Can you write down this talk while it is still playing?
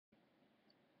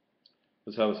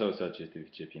What's up,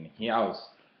 Chipping House?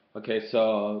 Okay,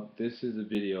 so this is a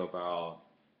video about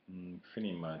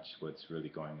pretty much what's really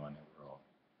going on in the world.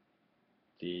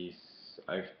 These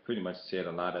I've pretty much said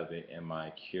a lot of it in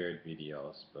my cured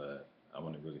videos, but I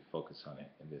want to really focus on it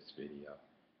in this video.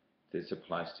 This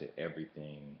applies to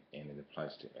everything and it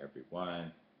applies to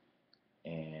everyone,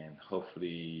 and hopefully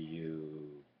you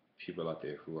people out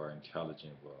there who are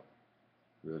intelligent will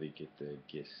really get the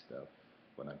gist of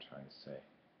what I'm trying to say.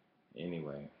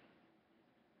 Anyway,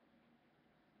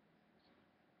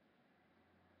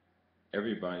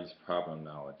 everybody's problem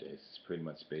nowadays is pretty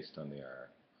much based on their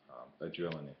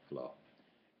adrenaline flow.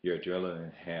 Your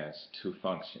adrenaline has two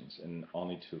functions, and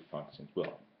only two functions,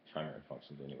 well, primary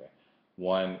functions anyway.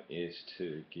 One is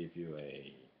to give you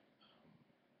a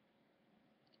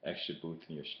extra boost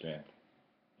in your strength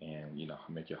and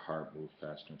make your heart move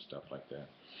faster and stuff like that.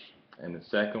 And the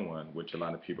second one, which a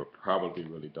lot of people probably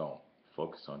really don't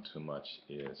focus on too much,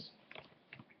 is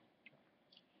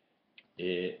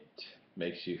it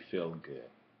makes you feel good.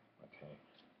 Okay,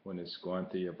 when it's going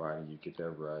through your body, you get that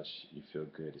rush, you feel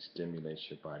good. It stimulates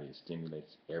your body, it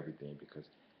stimulates everything because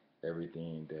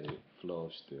everything that it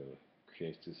flows through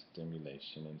creates this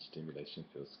stimulation, and stimulation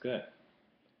feels good.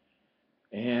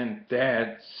 And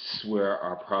that's where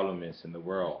our problem is in the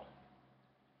world.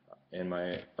 Okay,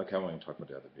 I won't even talk about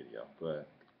the other video, but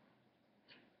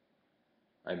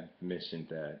I mentioned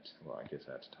that. Well, I guess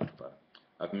I have to talk about it.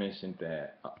 I've mentioned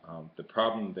that the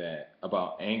problem that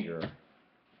about anger,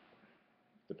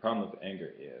 the problem with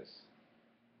anger is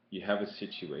you have a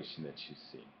situation that you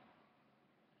see,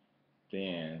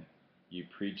 then you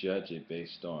prejudge it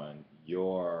based on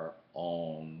your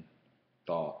own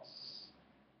thoughts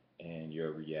and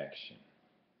your reaction.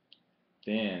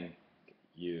 Then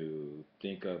you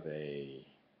think of a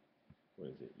what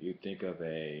is it? You think of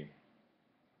a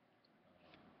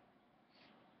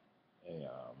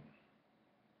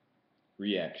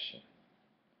reaction,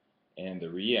 and the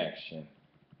reaction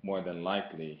more than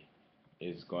likely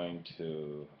is going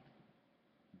to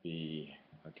be,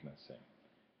 how can I say,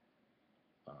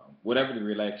 whatever the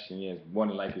reaction is, more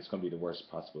than likely it's going to be the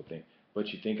worst possible thing. But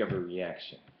you think of a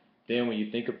reaction. Then when you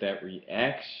think of that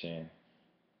reaction,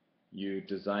 you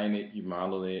design it, you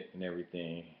model it, and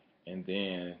everything, and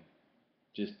then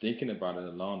just thinking about it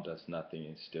alone does nothing.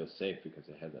 It's still safe because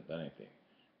it hasn't done anything.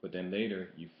 But then later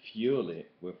you fuel it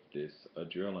with this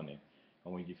adrenaline,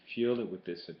 and when you fuel it with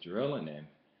this adrenaline,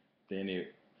 then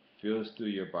it feels through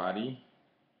your body,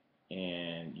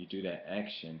 and you do that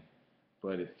action,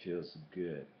 but it feels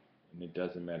good. And it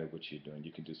doesn't matter what you're doing.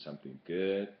 You can do something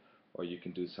good or you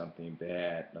can do something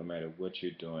bad. No matter what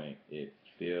you're doing, it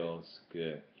feels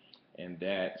good. And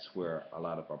that's where a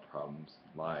lot of our problems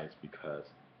lies, because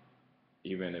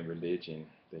even in religion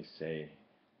they say,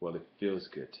 well, it feels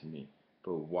good to me.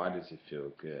 But why does it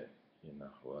feel good?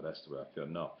 Well, that's the way I feel.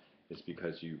 No, it's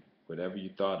because whatever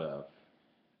you thought of,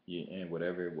 and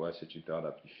whatever it was that you thought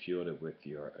of, you fueled it with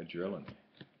your adrenaline.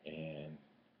 And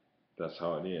that's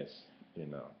how it is.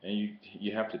 And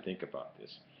you have to think about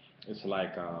this. It's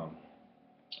like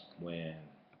when,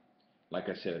 like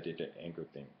I said, I did the anger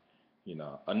thing.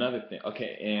 Another thing.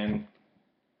 Okay, and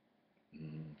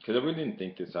because I really didn't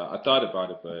think this out, I thought about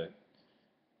it, but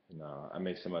I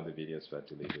made some other videos, but I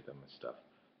deleted them and stuff.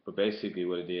 But basically,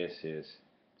 what it is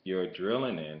your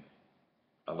adrenaline.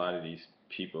 A lot of these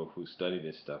people who study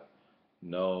this stuff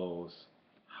knows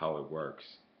how it works,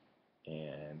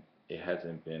 and it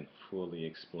hasn't been fully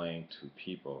explained to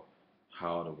people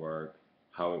how it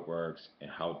works, and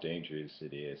how dangerous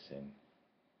it is, and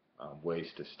ways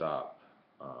to stop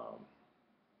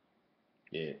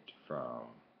it from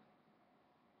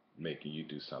making you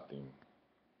do something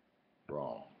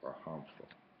wrong or harmful.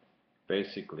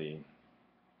 Basically,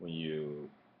 when you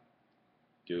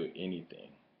do anything,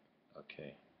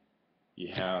 okay, you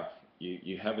have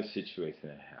a situation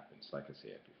that happens, like I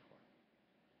said before.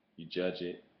 You judge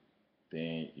it,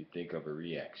 then you think of a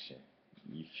reaction,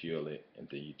 you feel it, and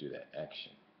then you do that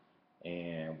action.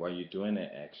 And while you're doing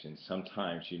that action,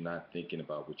 sometimes you're not thinking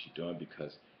about what you're doing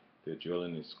because the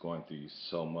adrenaline is going through you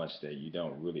so much that you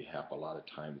don't really have a lot of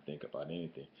time to think about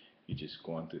anything. You're just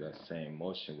going through that same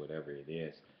motion, whatever it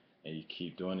is, and you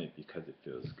keep doing it because it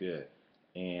feels good.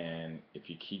 And if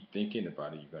you keep thinking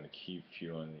about it, you're going to keep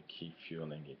fueling it, keep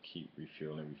fueling it, keep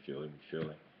refueling, refueling,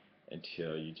 refueling,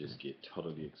 until you just get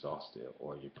totally exhausted,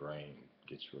 or your brain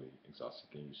gets really exhausted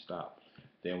and you stop.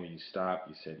 Then when you stop,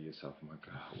 you say to yourself, oh my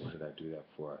God, what did I do that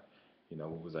for?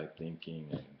 What was I thinking,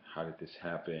 and how did this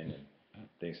happen, and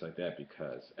things like that.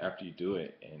 Because after you do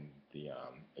it and the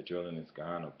adrenaline is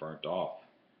gone or burnt off,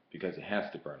 because it has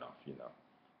to burn off,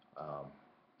 um,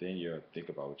 then you'll think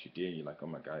about what you did. And you're like, oh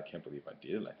my God, I can't believe I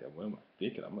did it like that. What am I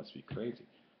thinking? I must be crazy.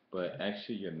 But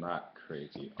actually, you're not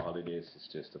crazy. All it is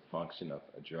just a function of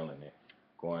adrenaline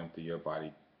going through your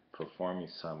body, performing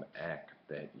some act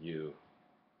that you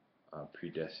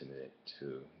predestined it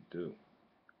to do.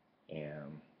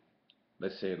 And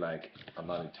let's say, like, a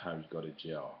lot of times you go to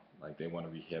jail, like they want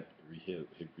to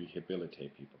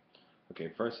rehabilitate people.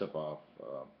 Okay, first of all,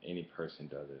 any person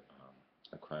does it,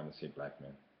 a crime, let's say black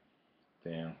men,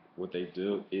 then what they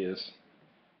do is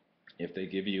if they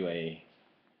give you a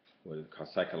what is called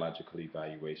psychological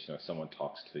evaluation, or someone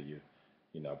talks to you,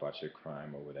 about your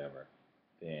crime or whatever,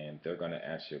 then they're going to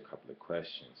ask you a couple of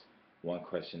questions. One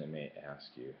question they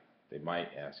might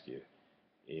ask you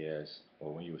is,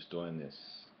 well, when you was doing this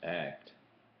act,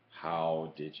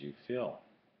 how did you feel?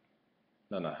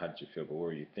 No, not how did you feel, but what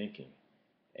were you thinking?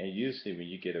 And usually when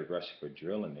you get a rush of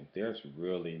adrenaline, there's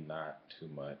really not too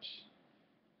much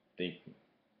thinking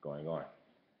going on,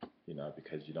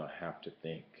 because you don't have to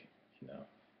think, you know,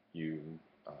 you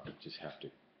just have to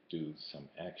do some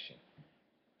action.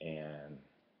 And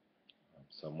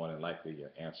so more than likely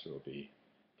your answer will be,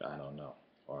 I don't know,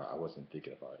 or I wasn't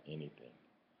thinking about anything,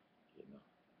 you know.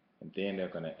 And then they're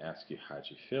going to ask you, how'd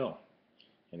you feel?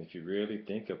 And if you really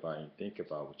think about it, you think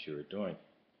about what you were doing,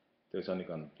 there's only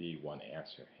going to be one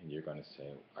answer, and you're going to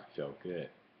say, I felt good.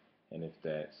 And if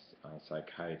that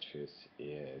psychiatrist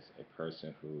is a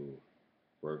person who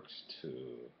works to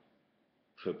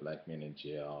put black men in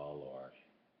jail, or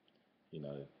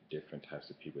different types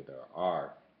of people there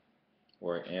are,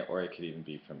 or it could even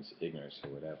be from his ignorance or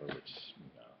whatever, which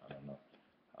I don't know.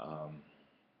 Um,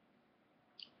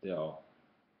 they'll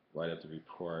write up the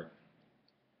report.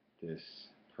 This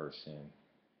person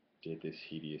did this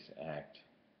hideous act,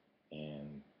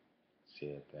 and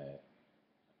said that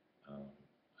um,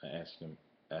 I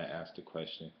asked the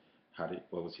question,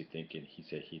 what was he thinking? He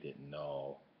said he didn't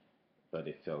know, but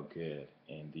it felt good.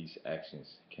 And these actions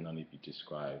can only be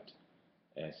described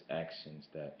as actions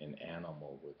that an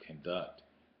animal would conduct.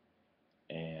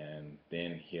 And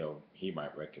then he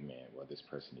might recommend, well, this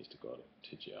person needs to go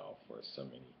to jail for so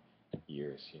many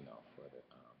years, for the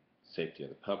safety of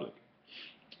the public.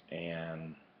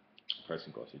 And the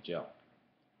person goes to jail.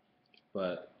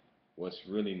 But what's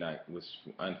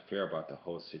unfair about the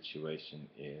whole situation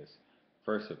is,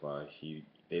 first of all,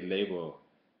 they label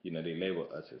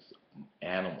us as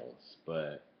animals,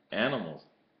 but animals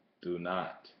do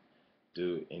not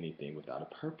do anything without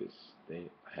a purpose.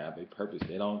 They have a purpose.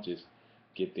 They don't just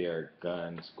get their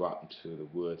guns, go out into the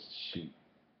woods, shoot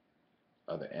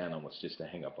other animals just to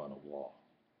hang up on a wall,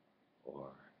 or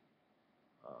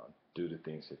do the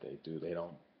things that they do. They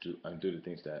don't do the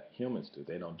things that humans do.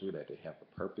 They don't do that. They have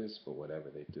a purpose for whatever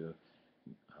they do,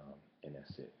 and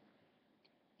that's it.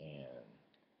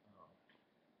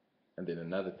 And then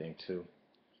another thing too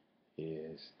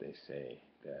is they say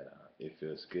that it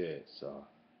feels good, so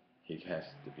he has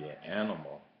to be an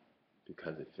animal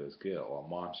because it feels good, or a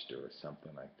monster or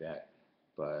something like that.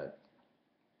 But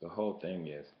the whole thing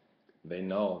is, they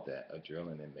know that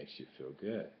adrenaline makes you feel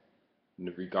good,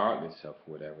 regardless of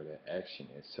whatever the action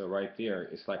is. So right there,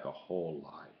 it's like a whole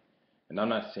lie. And I'm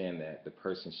not saying that the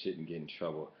person shouldn't get in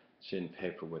trouble, shouldn't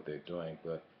pay for what they're doing,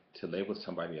 but to label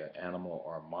somebody an animal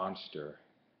or a monster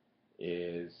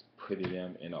is putting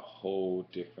them in a whole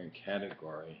different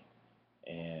category,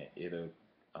 and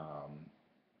um,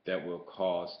 that will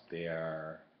cause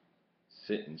their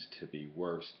sentence to be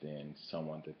worse than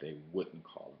someone that they wouldn't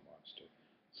call a monster.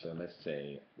 So let's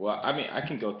say, well, I mean, I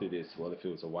can go through this. Well, if it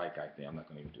was a white guy thing, I'm not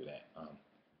going to even do that.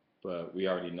 But we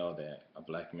already know that a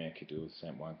black man could do the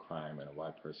same one crime, and a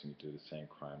white person could do the same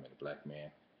crime, and a black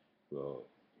man will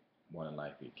more than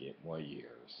likely get more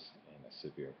years and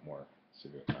a more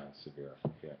severe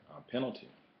penalty.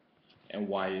 And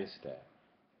why is that?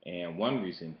 And one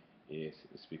reason is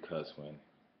because when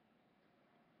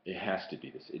it has to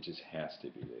be this, it just has to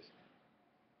be this.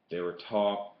 They were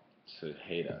taught to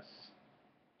hate us,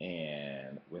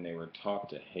 and when they were taught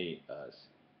to hate us,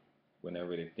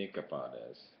 whenever they think about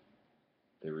us,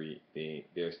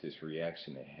 there's this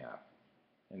reaction they have,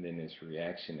 and then this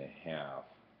reaction they have,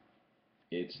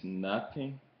 it's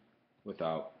nothing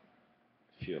without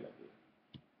feeling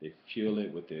it. They feel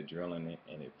it with the adrenaline,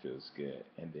 and it feels good,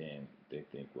 and then they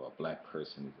think, well, a black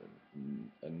person is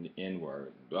an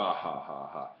N-word, ha ha ha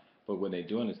ha. But what they're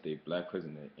doing is they black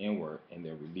person is an N-word, and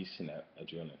they're releasing that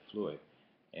adrenaline fluid.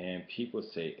 And people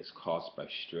say it's caused by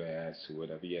stress or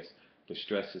whatever. Yes, but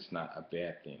stress is not a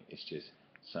bad thing. It's just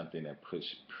something that puts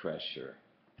pressure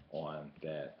on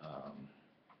that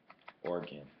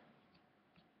organ,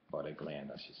 or the gland,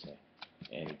 I should say,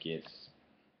 and it gets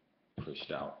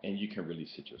pushed out, and you can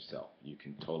release it yourself. You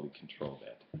can totally control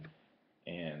that.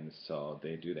 And so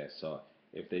they do that. So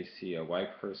if they see a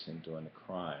white person doing a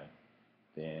crime,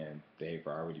 then they've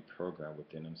already programmed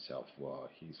within themselves, well,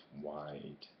 he's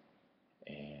white,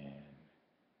 and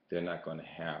they're not going to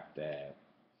have that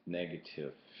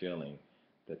negative feeling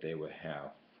that they would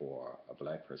have for a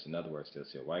black person. In other words, they'll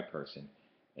see a white person,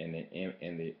 and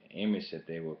the image that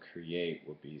they will create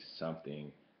will be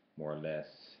something more or less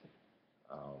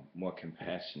more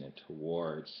compassionate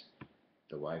towards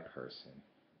the white person.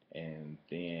 And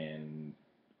then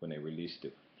when they release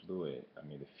the fluid, I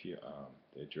mean the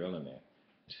adrenaline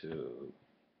to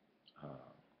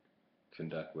uh,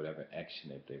 conduct whatever action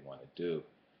that they want to do,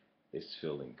 it's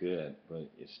feeling good, but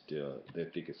it's still, they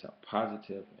think it's something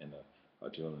positive, and the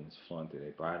adrenaline is flowing through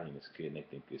their body, and it's good, and they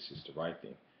think this is the right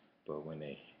thing. But when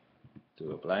they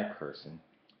do a black person,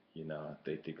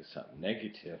 they think it's something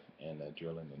negative, and the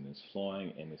adrenaline is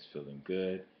flowing, and it's feeling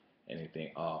good, and they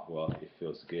think, oh, well, it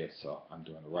feels good, so I'm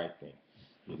doing the right thing,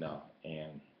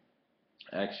 and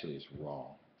actually it's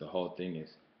wrong. The whole thing is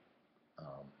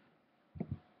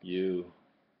you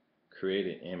create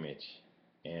an image,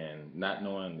 and not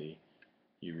knowingly,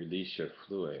 you release your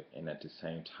fluid, and at the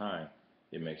same time,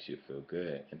 it makes you feel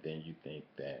good, and then you think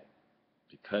that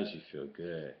because you feel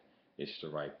good, it's the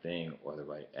right thing or the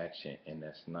right action, and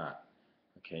that's not.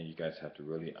 Okay, you guys have to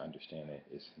really understand that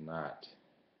it's not.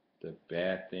 The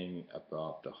bad thing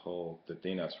about the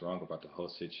thing that's wrong about the whole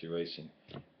situation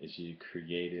is you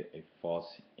created a false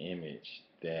image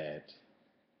that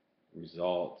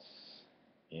results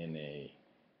in a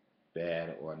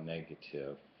bad or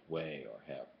negative way, or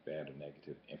have bad or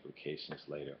negative implications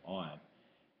later on.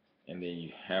 And then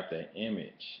you have that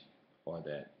image or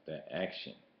that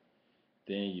action.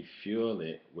 Then you fuel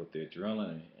it with the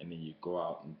adrenaline, and then you go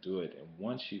out and do it. And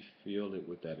once you fuel it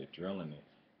with that adrenaline,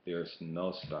 there's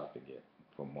no stopping it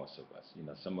for most of us.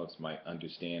 Some of us might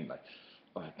understand, like,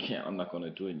 oh, I can't, I'm not going to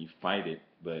do it, and you fight it.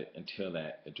 But until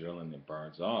that adrenaline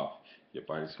burns off, your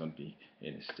body's going to be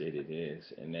in the state it is.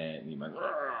 And then you might,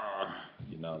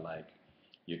 like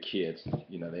your kids,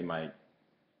 they might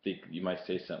think, you might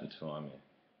say something to them, and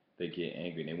they get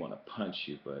angry and they want to punch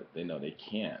you, but they know they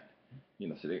can't.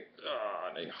 So they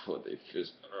hold their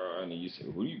fist, and then you say,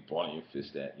 "Who are you balling your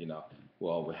fist at?"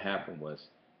 Well, what happened was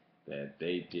that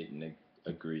they didn't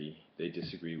agree. They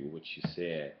disagreed with what you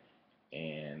said,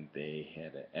 and they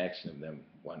had an action of them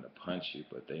wanting to punch you,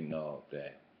 but they know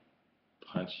that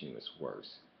punching you is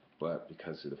worse. But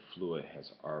because of the fluid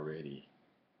has already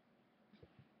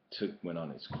went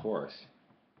on its course,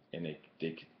 and they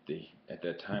at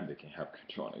that time they can have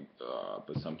control on it,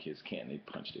 but some kids can't. They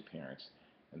punch their parents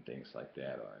and things like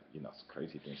that, or some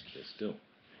crazy things kids do.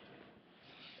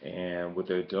 And what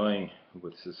they're doing,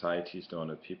 what society's doing,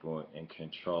 the people in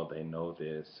control, they know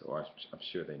this, or I'm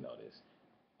sure they know this,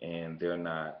 and they're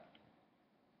not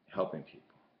helping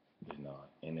people,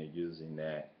 and they're using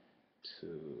that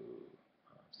to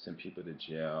send people to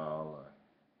jail, or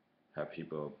have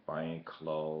people buying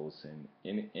clothes, and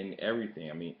in everything.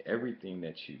 I mean, everything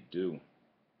that you do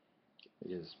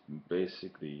is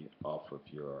basically off of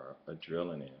your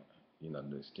adrenaline,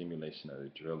 the stimulation of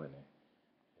adrenaline,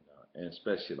 and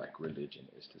especially like religion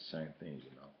is the same thing.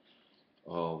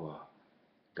 Oh, well,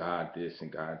 God this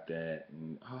and God that,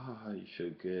 and you feel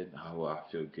good. Oh, well,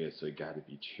 I feel good, so it got to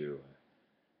be true.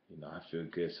 I feel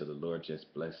good, so the Lord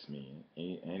just blessed me,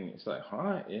 and it's like,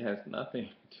 it has nothing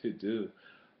to do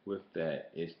with that.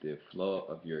 It's the flow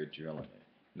of your adrenaline.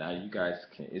 Now you guys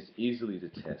it's easily to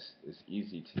test. It's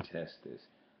easy to test this.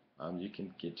 You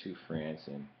can get two friends,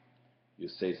 and you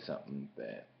say something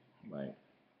that might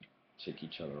tick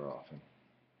each other off,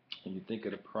 and you think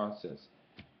of the process.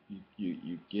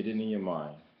 You get it in your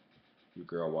mind. Your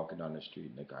girl walking down the street,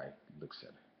 and the guy looks at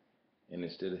her. And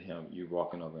instead of you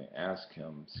walking over and ask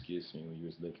him, "Excuse me, when you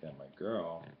was looking at my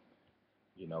girl,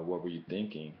 what were you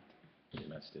thinking?"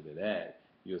 Instead of that,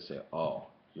 you'll say, "Oh,"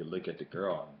 you look at the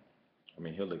girl.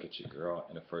 He'll look at your girl,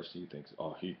 and the first thing you think is,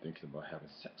 "Oh, he's thinking about having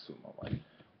sex with my wife."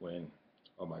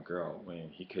 Or my girl, when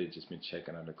he could have just been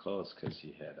checking out her clothes because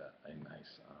she had a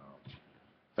nice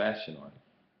fashion on.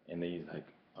 And then he's like,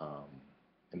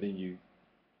 and then you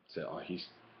say, "Oh, he's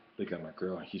looking at my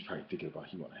girl, and he's probably thinking about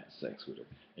he want to have sex with her,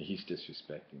 and he's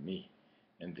disrespecting me."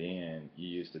 And then you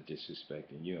use the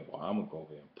disrespecting you, and, "Well, I'm gonna go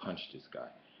over there and punch this guy."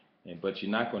 But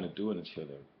you're not going to do it until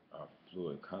the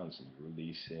fluid comes, and you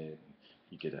release it, and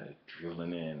you get that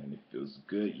drilling in, and it feels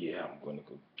good. Yeah, I'm going to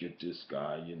go get this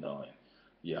guy, and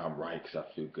yeah, I'm right because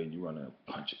I feel good. You run to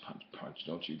punch, punch, punch.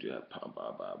 Don't you do that? Bah,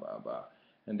 bah, bah, bah, bah.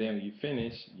 And then when you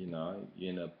finish, you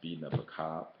end up beating up a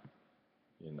cop,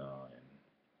 and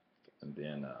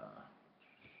then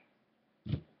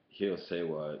he'll say,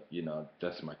 well,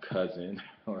 that's my cousin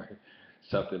or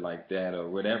something like that or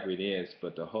whatever it is.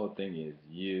 But the whole thing is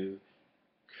you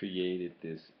created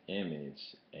this image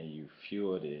and you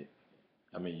fueled it.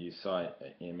 I mean, you saw an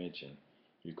image and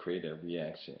you created a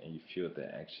reaction and you fueled the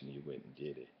action. You went and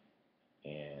did it.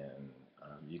 And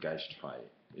you guys try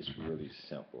it. It's really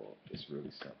simple. It's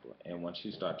really simple. And once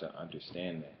you start to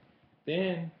understand that,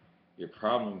 then your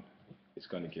problem is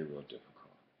going to get real difficult.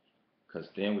 Because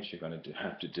then what you're going to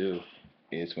have to do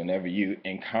is whenever you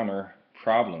encounter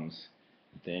problems,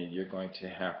 then you're going to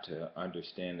have to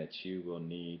understand that you will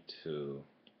need to,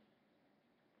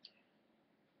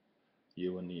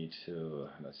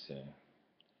 let's say,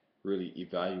 really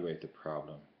evaluate the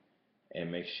problem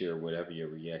and make sure whatever your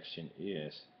reaction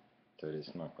is, that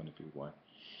it's not going to be one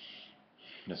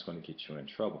that's going to get you in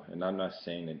trouble. And I'm not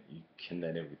saying that you can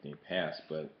let everything pass,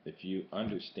 but if you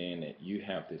understand that you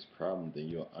have this problem, then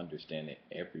you'll understand that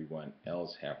everyone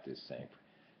else has this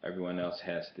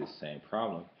same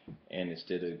problem. And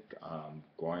instead of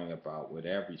going about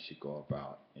whatever you should go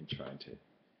about and trying to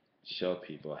show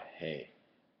people, hey,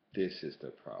 this is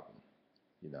the problem.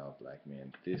 Black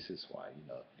man, this is why.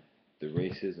 The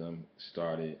racism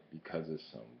started because of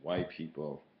some white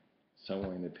people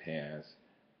somewhere in the past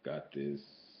got this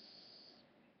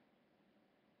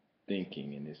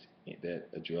thinking and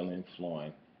that adrenaline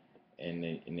flowing, and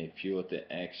they fueled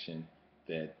the action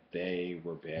that they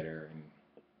were better and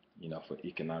for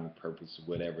economic purposes,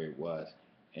 whatever it was,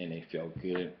 and they felt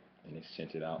good and they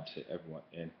sent it out to everyone.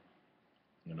 And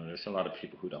there's a lot of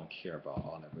people who don't care about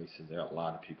all that racism. There are a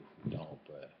lot of people who don't,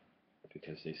 but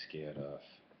because they're scared of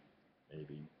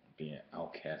maybe being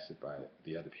outcasted by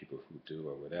the other people who do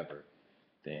or whatever,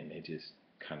 then they just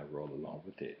kind of roll along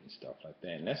with it and stuff like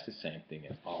that. And that's the same thing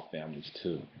in all families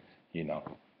too.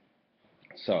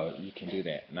 So you can do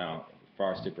that. Now, as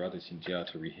far as the brothers in jail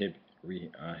to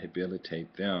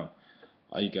rehabilitate them,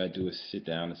 all you gotta do is sit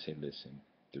down and say, listen,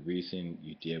 the reason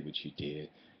you did what you did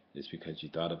is because you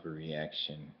thought of a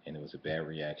reaction and it was a bad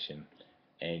reaction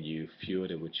and you fueled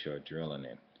it with your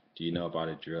adrenaline. Do you know about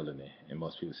adrenaline? And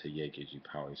most people say, yeah, it gives you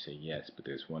power. You say, yes, but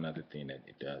there's one other thing that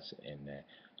it does, and that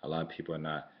a lot of people are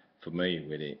not familiar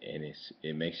with it, and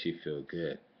it makes you feel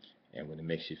good. And when it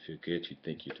makes you feel good, you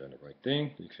think you're doing the right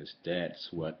thing because that's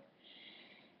what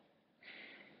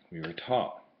we were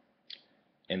taught.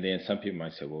 And then some people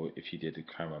might say, well, if he did the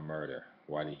crime of murder,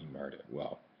 why did he murder?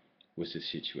 Well, what's the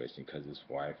situation? Because his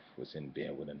wife was in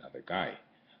bed with another guy.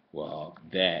 Well,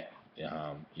 that,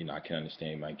 I can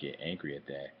understand you might get angry at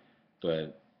that.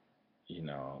 But,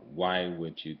 why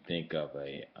would you think of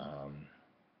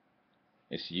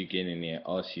it's you getting there,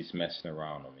 oh, she's messing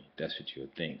around on me. That's what you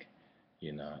would think,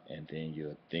 and then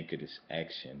you'll think of this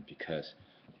action because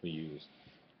you're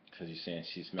saying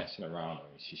she's messing around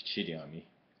on me, she's cheating on me,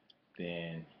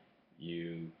 then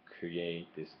you create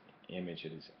this image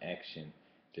of this action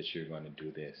that you're going to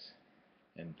do this.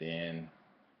 And then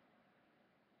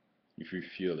if you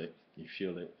feel it,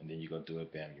 and then you go do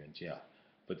it, bam, you're in jail.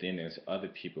 But then there's other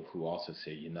people who also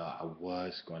say, I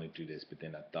was going to do this, but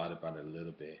then I thought about it a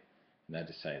little bit, and I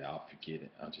decided I'll forget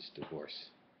it. I'll just divorce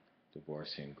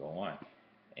and go on.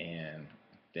 And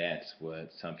that's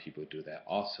what some people do that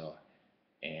also.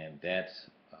 And that's,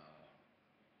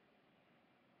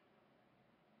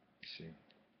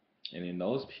 and then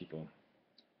those people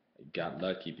got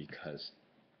lucky because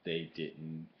they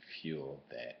didn't fuel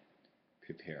that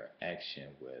prepare action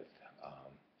with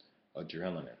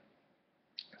adrenaline.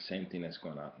 Same thing that's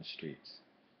going on in the streets.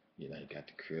 You got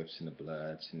the Crips and the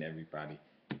Bloods and everybody,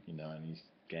 and these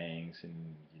gangs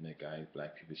and, guys,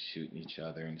 black people shooting each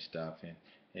other and stuff.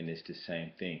 And it's the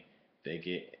same thing.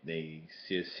 They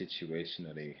see a situation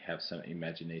or they have some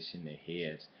imagination in their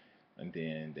heads, and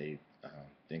then they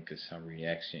think of some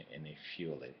reaction and they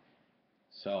fuel it.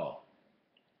 So,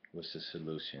 what's the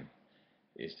solution?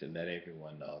 Is to let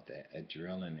everyone know that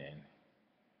adrenaline,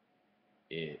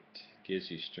 it gives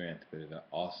you strength, but it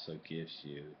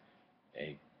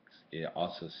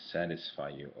also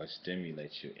satisfies you or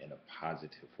stimulates you in a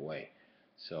positive way.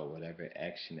 So whatever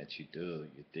action that you do,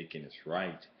 you're thinking it's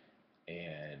right,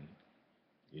 and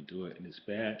you do it and it's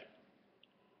bad.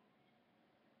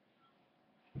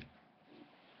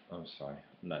 I'm sorry,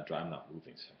 I'm not driving, I'm not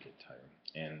moving, so I get tired.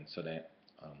 And so that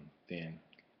then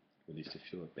release the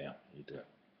fuel, bam, you do it.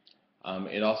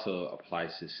 It also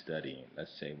applies to studying.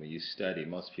 Let's say when you study,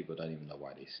 most people don't even know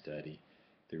why they study.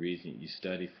 The reason you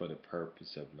study for the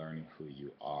purpose of learning who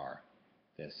you are.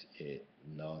 That's it.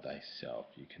 Know thyself.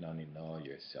 You can only know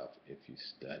yourself if you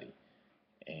study.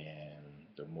 And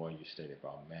the more you study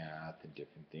about math and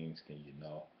different things, then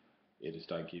it'll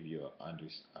start giving you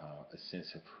a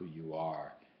sense of who you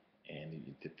are,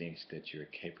 and the things that you're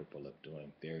capable of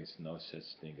doing. There is no such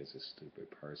thing as a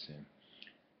stupid person.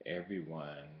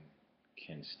 Everyone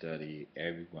can study,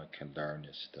 everyone can learn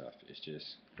this stuff. It's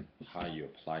just how you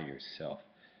apply yourself.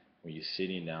 When you're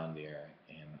sitting down there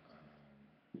and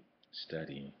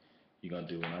studying, you're gonna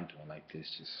do what I'm doing, like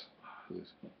this,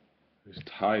 just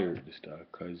tired and stuff,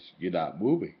 cause you're not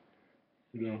moving,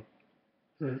 you know.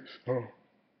 So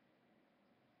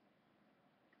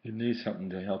you need something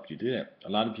to help you do that. A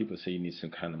lot of people say you need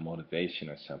some kind of motivation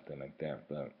or something like that,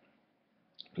 but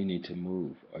you need to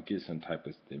move or get some type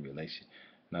of stimulation.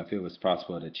 Now, if it was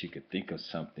possible that you could think of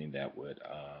something that would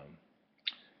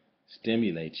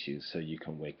stimulate you so you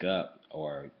can wake up,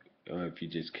 or if you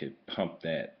just could pump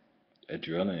that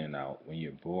adrenaline out when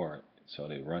you're bored so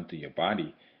they run through your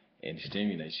body and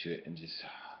stimulate you and just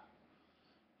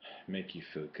make you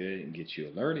feel good and get you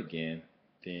alert again,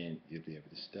 then you'll be able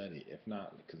to study. If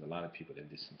not, because a lot of people, they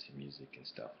listen to music and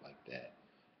stuff like that,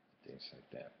 things like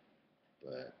that.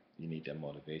 But you need that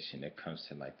motivation that comes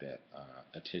to like that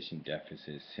attention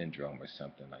deficit syndrome or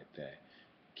something like that.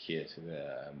 Kids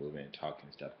moving and talking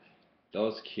and stuff.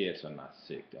 Those kids are not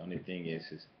sick. The only thing is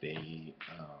they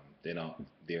don't,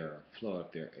 their flow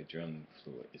of their adrenaline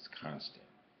fluid is constant,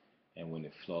 and when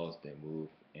it flows, they move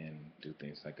and do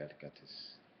things like that. I got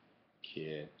this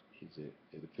kid. He's a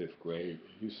fifth grade.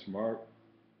 He's smart,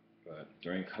 but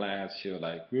during class he'll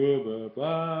like blah, blah,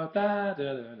 blah, da, da,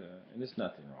 da, da, and there's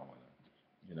nothing wrong with him,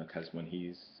 you know, because when he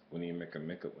has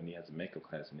a makeup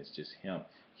class and it's just him,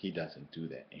 he doesn't do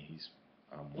that, and he's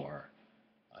more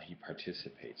he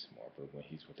participates more. But when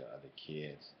he's with the other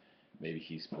kids, maybe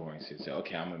he's boring, so he'll say,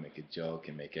 okay, I'm gonna make a joke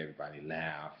and make everybody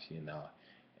laugh, you know,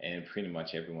 and pretty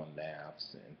much everyone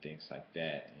laughs and things like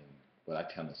that. And but I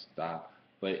tell them to stop.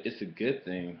 But it's a good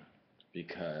thing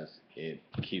because it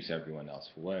keeps everyone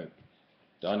else awake.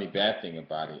 The only bad thing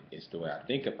about it is the way I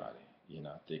think about it. You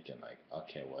know, thinking like,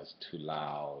 okay, well, it's too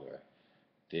loud or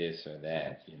this or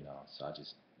that. You know, so I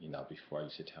just, you know, before I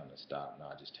used to tell him to stop, now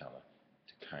I just tell him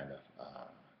to kind of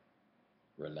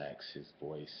relax his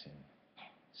voice and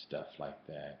stuff like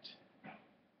that.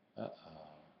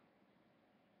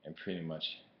 And pretty much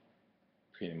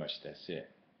that's it.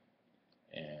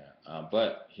 And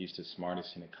but he's the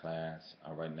smartest in the class.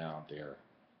 Right now they're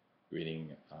reading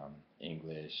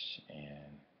English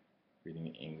and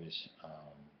reading English.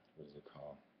 What is it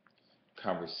called?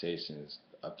 Conversations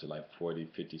up to like 40,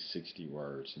 50, 60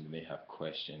 words, and then they have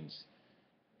questions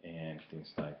and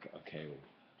things like, okay,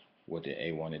 what did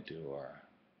A want to do, or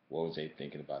what was A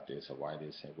thinking about this, or why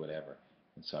this, and whatever.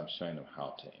 And so I'm showing them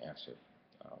how to answer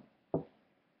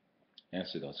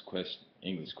those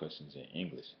English questions in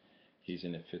English. He's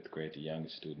in the fifth grade. The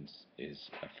youngest student is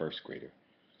a first grader,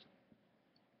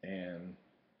 and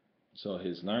so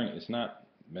his learning is not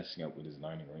messing up with his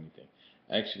learning or anything.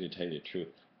 Actually, to tell you the truth,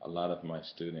 a lot of my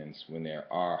students, when they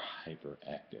are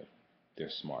hyperactive, they're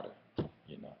smarter,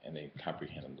 you know, and they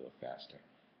comprehend a little faster.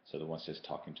 So the ones that's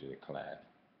talking to the class,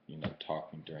 you know,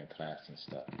 talking during class and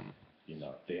stuff, you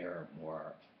know, they're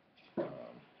more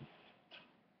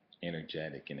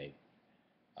energetic, and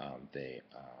they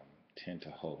tend to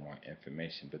hold more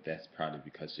information. But that's probably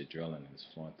because the adrenaline is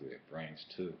flowing through their brains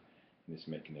too, and it's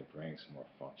making their brains more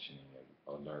functioning and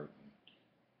alert and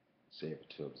is able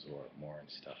to absorb more and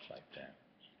stuff like that.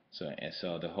 So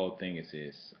the whole thing is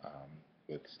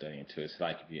with studying too. It's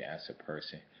like if you ask a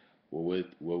person, what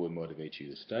would motivate you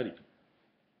to study?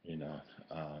 You know,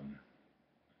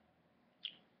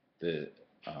 the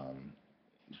um,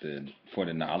 the for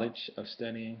the knowledge of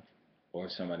studying, or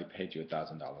somebody paid you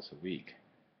 $1,000 a week.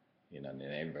 You know, and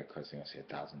then everybody, of course, they're gonna say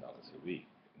 $1,000 a week.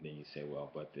 And then you say,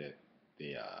 well, but the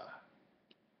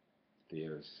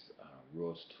there's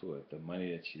rules to it. The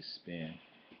money that you spend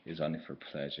is only for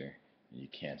pleasure. You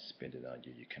can't spend it on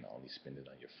you. You can only spend it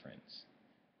on your friends.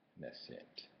 And that's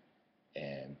it.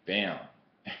 And bam,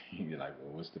 you're like,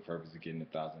 well, what's the purpose of getting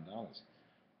 $1,000?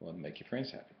 Well, to make your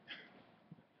friends happy.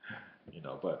 You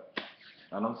know, but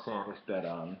all I'm saying is that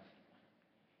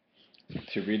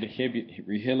to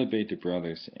rehabilitate the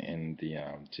brothers in the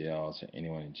jails or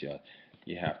anyone in jail,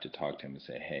 you have to talk to them and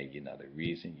say, hey, you know, the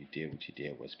reason you did what you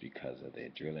did was because of the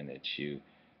adrenaline that you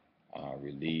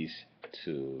released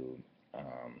to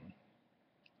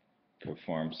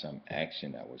perform some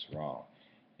action that was wrong.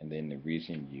 And then the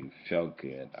reason you felt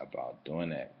good about doing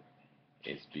that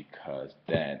is because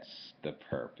that's the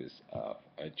purpose of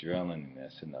adrenaline.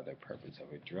 That's another purpose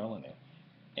of adrenaline.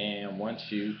 And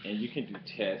you can do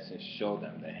tests and show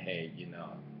them that, hey, you know,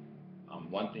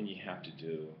 one thing you have to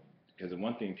do, because the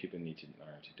one thing people need to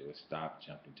learn to do is stop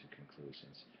jumping to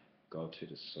conclusions. go to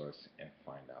the source and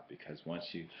find out. Because once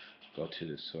you go to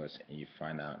the source and you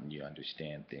find out and you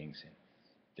understand things and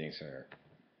things are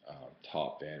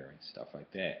taught better and stuff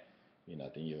like that,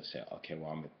 then you'll say, okay,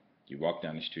 well, you walk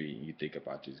down the street and you think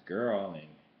about this girl and,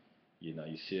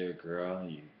 you see a girl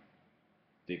and you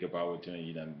think about what doing,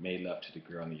 you done made love to the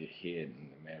girl in your head in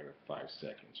a matter of 5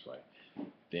 seconds, right?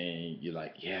 Then you're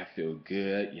like, yeah, I feel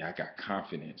good. Yeah, I got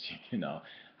confidence.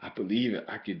 I believe it.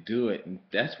 I could do it. And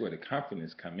that's where the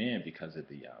confidence come in because of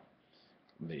the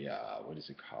what is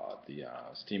it called? The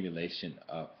stimulation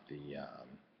of the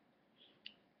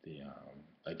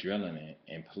adrenaline,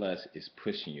 and plus it's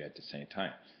pushing you at the same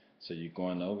time. So you're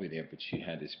going over there, but you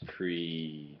had this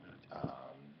pre um,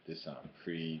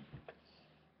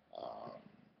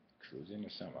 cruising or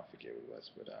something. I forget what it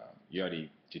was, but you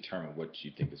already determined what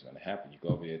you think is going to happen. You go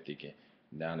over there thinking,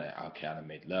 now that okay, I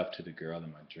made love to the girl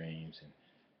in my dreams,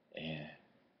 and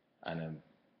I done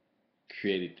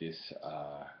created this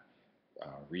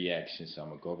reaction. So I'm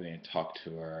gonna go over there and talk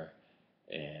to her,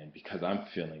 and because I'm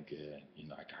feeling good,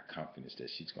 I got confidence that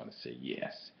she's gonna say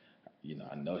yes.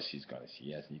 I know she's gonna say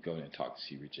yes. And you go in and talk,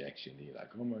 she rejects you, and you're like,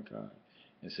 oh my god.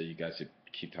 And so you guys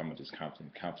keep talking about this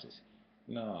confidence.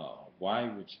 No, why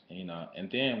would And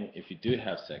then if you do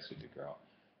have sex with the girl,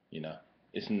 you know,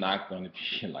 it's not going to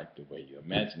be like the way you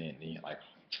imagine it. And then you're like,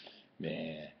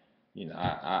 man,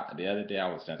 the other day I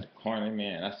was at the corner,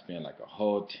 man. I spent like a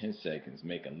whole 10 seconds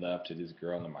making love to this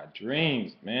girl in my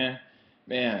dreams, man.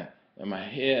 In my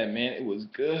head, man, it was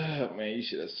good, man. You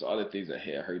should have saw the things I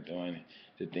had her doing,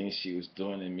 the things she was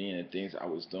doing to me, and the things I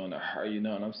was doing to her. You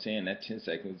know what I'm saying? That 10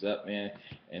 seconds up, man,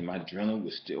 and my adrenaline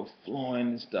was still flowing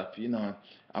and stuff.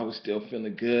 I was still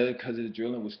feeling good because the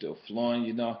adrenaline was still flowing.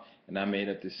 And I made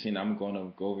up this scene. I'm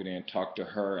gonna go over there and talk to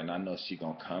her, and I know she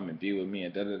gonna come and be with me,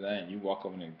 and da da da. And you walk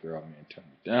over there, girl, man, turn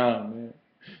me down,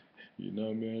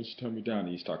 man. Man, she turned me down,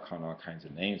 and you start calling all kinds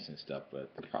of names and stuff.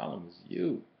 But the problem is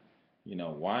you.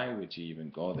 Why would you even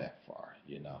go that far?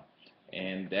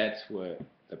 And that's what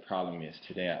the problem is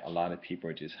today. A lot of people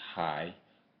are just high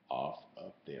off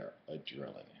of their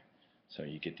adrenaline. So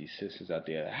you get these sisters out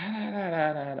there, da, da,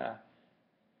 da, da, da.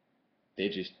 They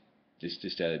just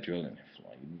that adrenaline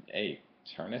flowing. Hey,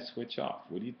 turn that switch off.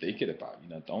 What are you thinking about?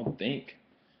 Don't think.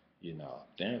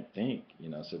 Don't think.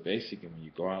 So basically, when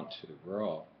you go out to the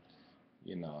world,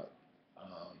 you know,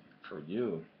 for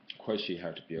you, of course, you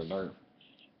have to be alert.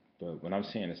 But what I'm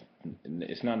saying is,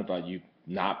 it's not about you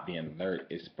not being alert.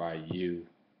 It's by you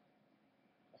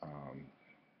um,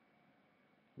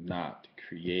 not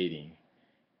creating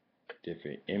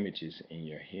different images in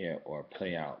your head or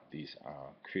play out these,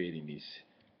 creating these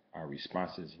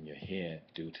responses in your head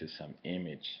due to some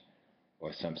image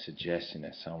or some suggestion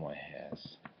that someone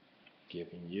has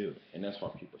given you. And that's why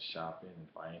people shopping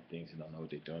and buying things and don't know what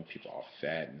they're doing. People are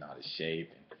fat and out of shape,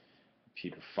 and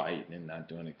people fighting and not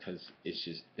doing it because it's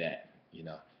just that.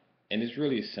 And it's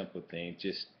really a simple thing.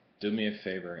 Just do me a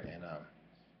favor and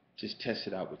just test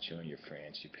it out with you and your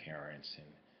friends, your parents, and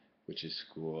with your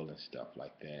school and stuff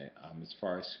like that. As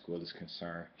far as school is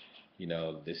concerned,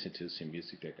 listen to some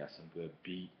music that got some good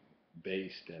beat,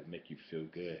 bass that make you feel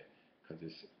good because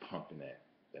it's pumping that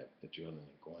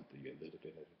adrenaline going through you a little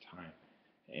bit at a time.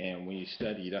 And when you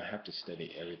study, you don't have to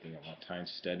study everything at one time.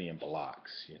 Study in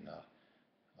blocks.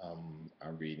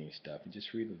 I'm reading stuff and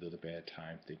just read a little bit at a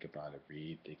time. Think about it,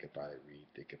 read, think about it, read,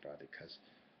 think about it, because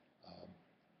um,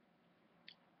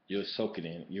 you'll soak it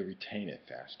in, you'll retain it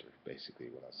faster, basically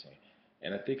what I'm saying.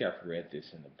 And I think I've read this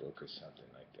in a book or something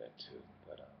like that too,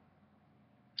 but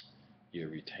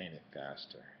you'll retain it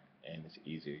faster and it's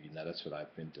easier. That's what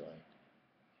I've been doing.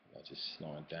 Just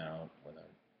slowing down when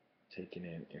I'm taking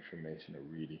in information or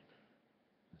reading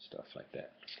and stuff like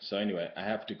that. So anyway, I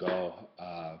have to go.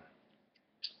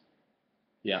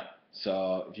 Yeah.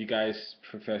 So if you guys,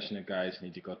 professional guys,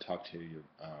 need to go talk to your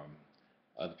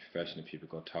other professional people,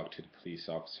 go talk to the police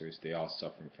officers. They all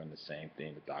suffering from the same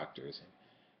thing. The doctors and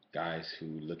guys who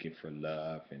looking for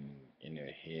love and in their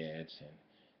heads, and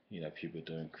people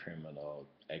doing criminal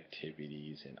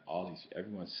activities and all these.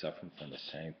 Everyone's suffering from the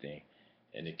same thing,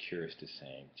 and the cure is the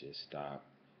same. Just stop.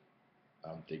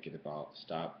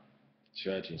 Stop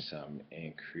judging something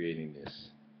and creating this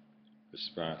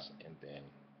response, and then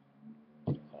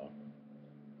um,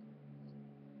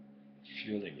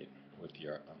 fueling it with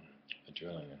your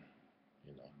adrenaline,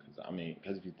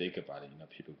 because if you think about it,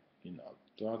 people,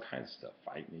 do all kinds of stuff,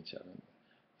 fighting each other.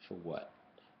 For what?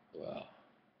 Well,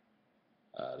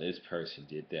 this person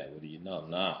did that. What do you know?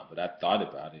 Nah, but I thought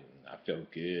about it and I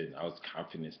felt good and I was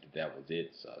confident that was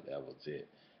it, so that was it.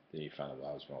 Then you find out what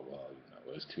I was wrong. Well,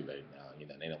 it's too late now. They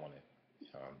don't want to,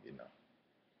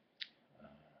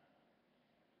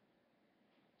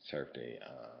 surf they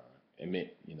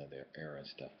admit, you know, their error and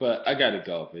stuff. But I gotta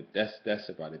go. But that's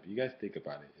about it. If you guys think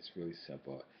about it, it's really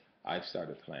simple. I've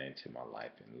started playing to my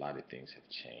life, and a lot of things have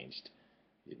changed.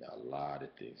 You know, a lot of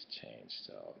things changed.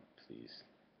 So please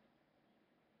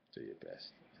do your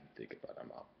best and think about it.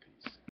 I'm out. Peace.